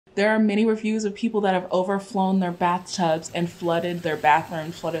There are many reviews of people that have overflown their bathtubs and flooded their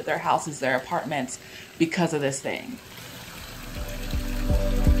bathrooms, flooded their houses, their apartments because of this thing.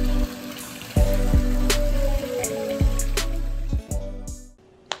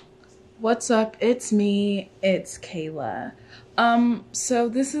 What's up? It's me. It's Kayla. So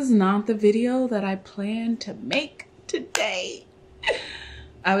this is not the video that I planned to make today.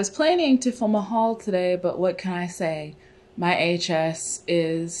 I was planning to film a haul today, but what can I say? My HS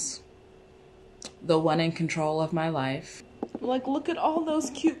is the one in control of my life. Like, look at all those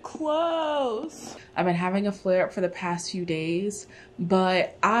cute clothes. I've been having a flare up for the past few days,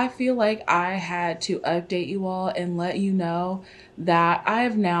 but I feel like I had to update you all and let you know that I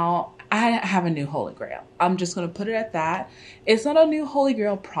have a new Holy Grail. I'm just gonna put it at that. It's not a new Holy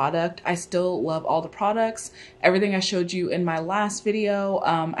Grail product. I still love all the products. Everything I showed you in my last video,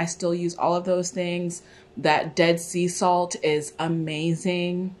 I still use all of those things. That Dead Sea salt is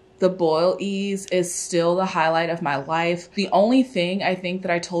amazing. The Boil Ease is still the highlight of my life. The only thing I think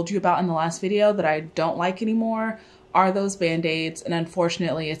that I told you about in the last video that I don't like anymore are those band-aids. And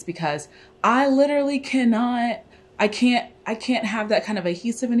unfortunately, it's because I literally cannot, I can't have that kind of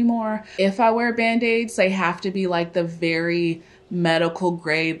adhesive anymore. If I wear band-aids, they have to be like the very medical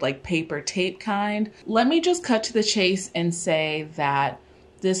grade, like paper tape kind. Let me just cut to the chase and say that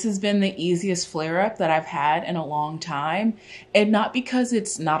this has been the easiest flare up that I've had in a long time. And not because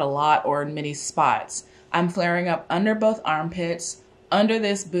it's not a lot or in many spots. I'm flaring up under both armpits, under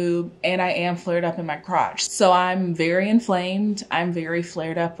this boob, and I am flared up in my crotch. So I'm very inflamed. I'm very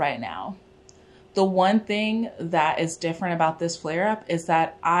flared up right now. The one thing that is different about this flare up is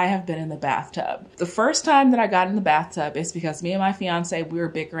that I have been in the bathtub. The first time that I got in the bathtub is because me and my fiance, we were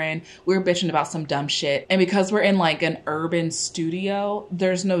bickering, we were bitching about some dumb shit. And because we're in like an urban studio,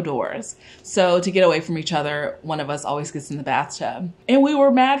 there's no doors. So to get away from each other, one of us always gets in the bathtub. And we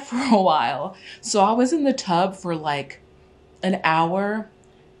were mad for a while. So I was in the tub for like an hour,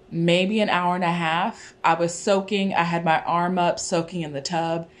 maybe an hour and a half. I was soaking, I had my arm up soaking in the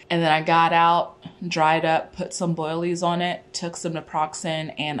tub. And then I got out, dried up, put some boilies on it, took some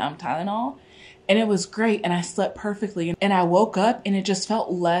Naproxen and Tylenol, and it was great. And I slept perfectly. And I woke up and it just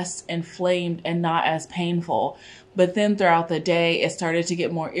felt less inflamed and not as painful. But then throughout the day, it started to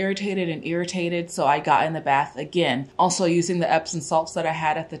get more irritated. So I got in the bath again, also using the Epsom salts that I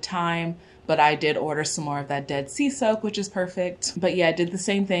had at the time. But I did order some more of that Dead Sea soak, which is perfect. But yeah, I did the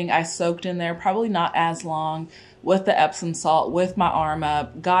same thing. I soaked in there, probably not as long, with the Epsom salt, with my arm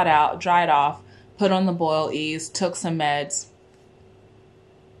up, got out, dried off, put on the Boil Ease, took some meds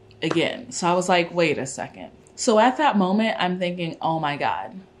again. So I was like, wait a second. So at that moment, I'm thinking, oh my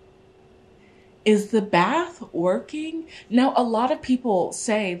God, is the bath working? Now, a lot of people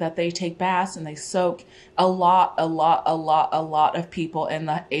say that they take baths and they soak. A lot of people in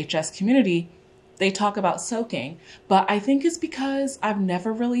the HS community, they talk about soaking, but I think it's because I've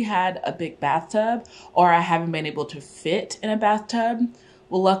never really had a big bathtub, or I haven't been able to fit in a bathtub.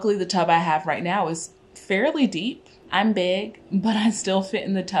 Well, luckily the tub I have right now is fairly deep. I'm big, but I still fit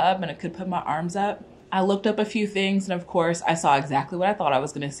in the tub and I could put my arms up. I looked up a few things, and of course I saw exactly what I thought I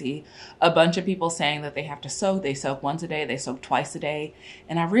was going to see. A bunch of people saying that they have to soak. They soak once a day, they soak twice a day.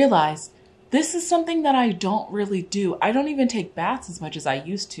 And I realized this is something that I don't really do. I don't even take baths as much as I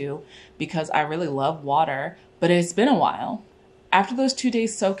used to because I really love water, but it's been a while. After those 2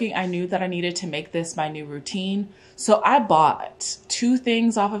 days soaking, I knew that I needed to make this my new routine. So I bought 2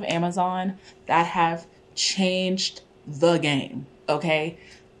 things off of Amazon that have changed the game, okay?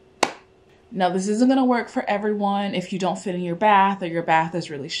 Now, this isn't going to work for everyone if you don't fit in your bath or your bath is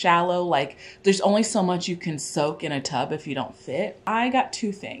really shallow. Like, there's only so much you can soak in a tub if you don't fit. I got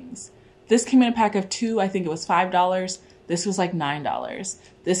 2 things. This came in a pack of 2. I think it was $5. This was like $9.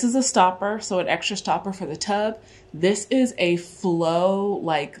 This is a stopper, so an extra stopper for the tub. This is a flow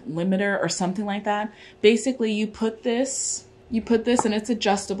like limiter or something like that. Basically, you put this and it's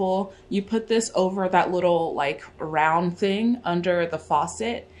adjustable. You put this over that little like round thing under the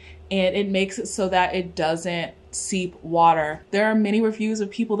faucet, and it makes it so that it doesn't seep water. There are many reviews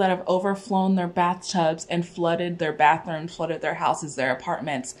of people that have overflown their bathtubs and flooded their bathrooms, flooded their houses, their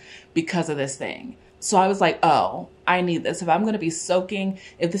apartments because of this thing. So I was like, oh, I need this. If I'm going to be soaking,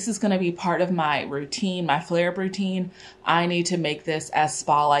 if this is going to be part of my routine, my flare-up routine, I need to make this as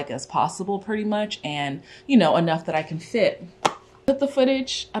spa-like as possible pretty much, and you know, enough that I can fit. I put the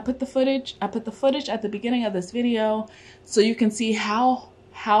footage at the beginning of this video so you can see how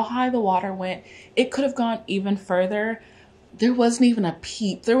high the water went. It could have gone even further. There wasn't even a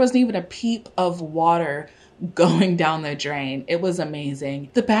peep. There wasn't even a peep of water going down the drain. It was amazing.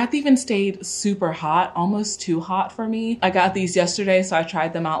 The bath even stayed super hot, almost too hot for me. I got these yesterday, so I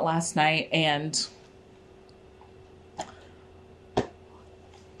tried them out last night, and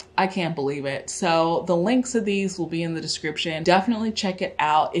I can't believe it. So the links of these will be in the description. Definitely check it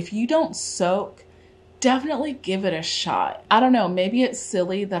out. If you don't soak, definitely give it a shot. I don't know, maybe it's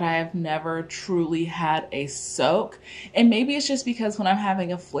silly that I have never truly had a soak. And maybe it's just because when I'm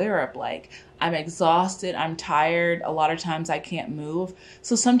having a flare up, like I'm exhausted, I'm tired, a lot of times I can't move.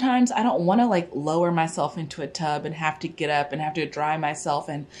 So sometimes I don't want to like lower myself into a tub and have to get up and have to dry myself.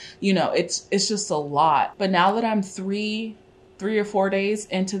 And you know, it's just a lot. But now that I'm three or 4 days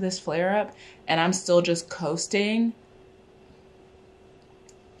into this flare up and I'm still just coasting,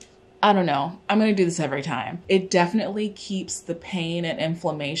 I don't know. I'm going to do this every time. It definitely keeps the pain and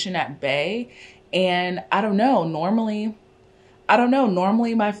inflammation at bay. And I don't know, normally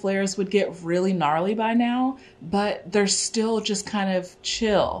my flares would get really gnarly by now, but they're still just kind of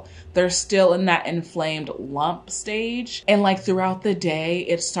chill. They're still in that inflamed lump stage. And like throughout the day,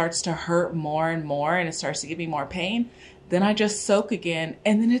 it starts to hurt more and more and it starts to give me more pain. Then I just soak again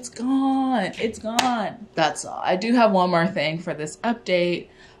and then it's gone. It's gone. That's all. I do have one more thing for this update.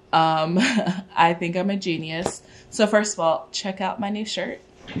 I think I'm a genius. So first of all, check out my new shirt.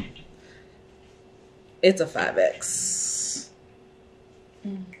 It's a 5X.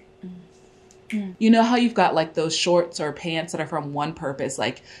 You know how you've got like those shorts or pants that are from one purpose,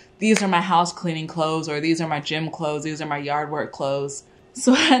 like these are my house cleaning clothes, or these are my gym clothes, these are my yard work clothes.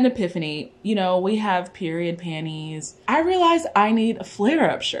 So I had an epiphany. You know, we have period panties. I realized I need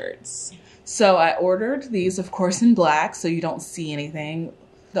flare-up shirts. So I ordered these, of course, in black, so you don't see anything.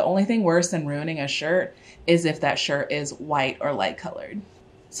 The only thing worse than ruining a shirt is if that shirt is white or light colored.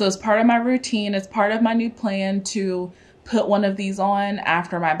 So as part of my routine, as part of my new plan to put one of these on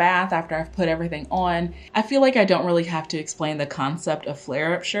after my bath, after I've put everything on, I feel like I don't really have to explain the concept of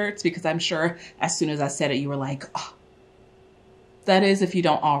flare-up shirts, because I'm sure as soon as I said it, you were like, oh. That is if you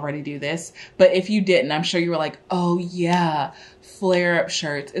don't already do this. But if you didn't, I'm sure you were like, oh yeah, flare-up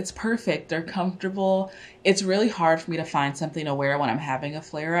shirts. It's perfect. They're comfortable. It's really hard for me to find something to wear when I'm having a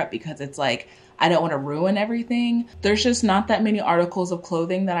flare-up, because it's like, I don't want to ruin everything. There's just not that many articles of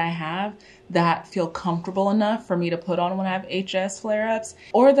clothing that I have that feel comfortable enough for me to put on when I have HS flare-ups,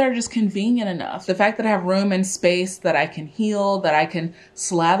 or they're just convenient enough. The fact that I have room and space that I can heal, that I can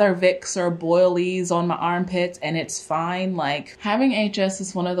slather Vicks or Boilies on my armpits and it's fine. Like, having HS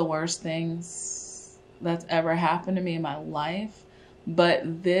is one of the worst things that's ever happened to me in my life.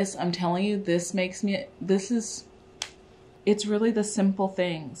 But this, I'm telling you, it's really the simple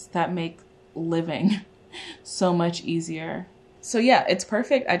things that make living so much easier. So yeah, it's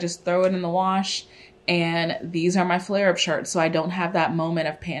perfect. I just throw it in the wash, and these are my flare-up shirts. So I don't have that moment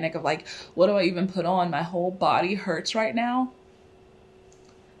of panic of like, what do I even put on? My whole body hurts right now.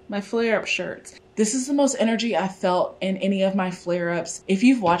 My flare-up shirts. This is the most energy I felt in any of my flare-ups. If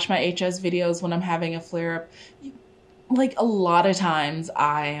you've watched my HS videos when I'm having a flare-up, like a lot of times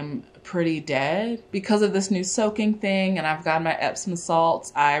I am pretty dead because of this new soaking thing, and I've got my Epsom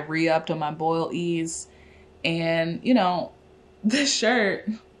salts. I re-upped on my Boilies, and you know, this shirt,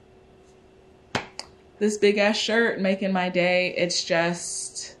 this big ass shirt making my day. It's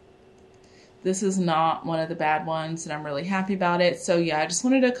just, this is not one of the bad ones, and I'm really happy about it. So yeah, I just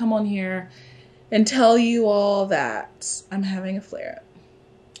wanted to come on here and tell you all that I'm having a flare up.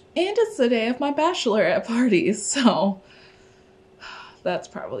 And it's the day of my bachelorette party, so that's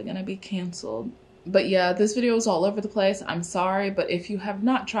probably gonna be canceled. But yeah, this video is all over the place. I'm sorry, but if you have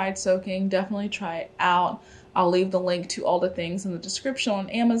not tried soaking, definitely try it out. I'll leave the link to all the things in the description on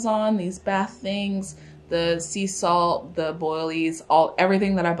Amazon, these bath things, the sea salt, the Boilies,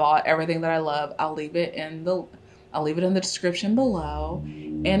 everything that I bought, everything that I love. I'll leave it in the description below.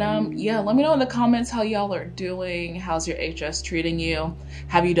 And yeah, let me know in the comments how y'all are doing. How's your HS treating you?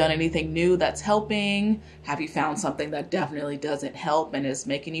 Have you done anything new that's helping? Have you found something that definitely doesn't help and is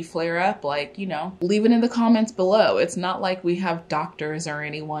making you flare up? Like, you know, leave it in the comments below. It's not like we have doctors or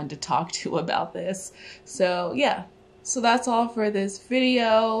anyone to talk to about this. So yeah, so that's all for this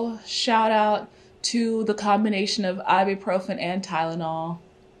video. Shout out to the combination of ibuprofen and Tylenol.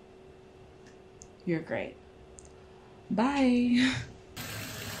 You're great. Bye.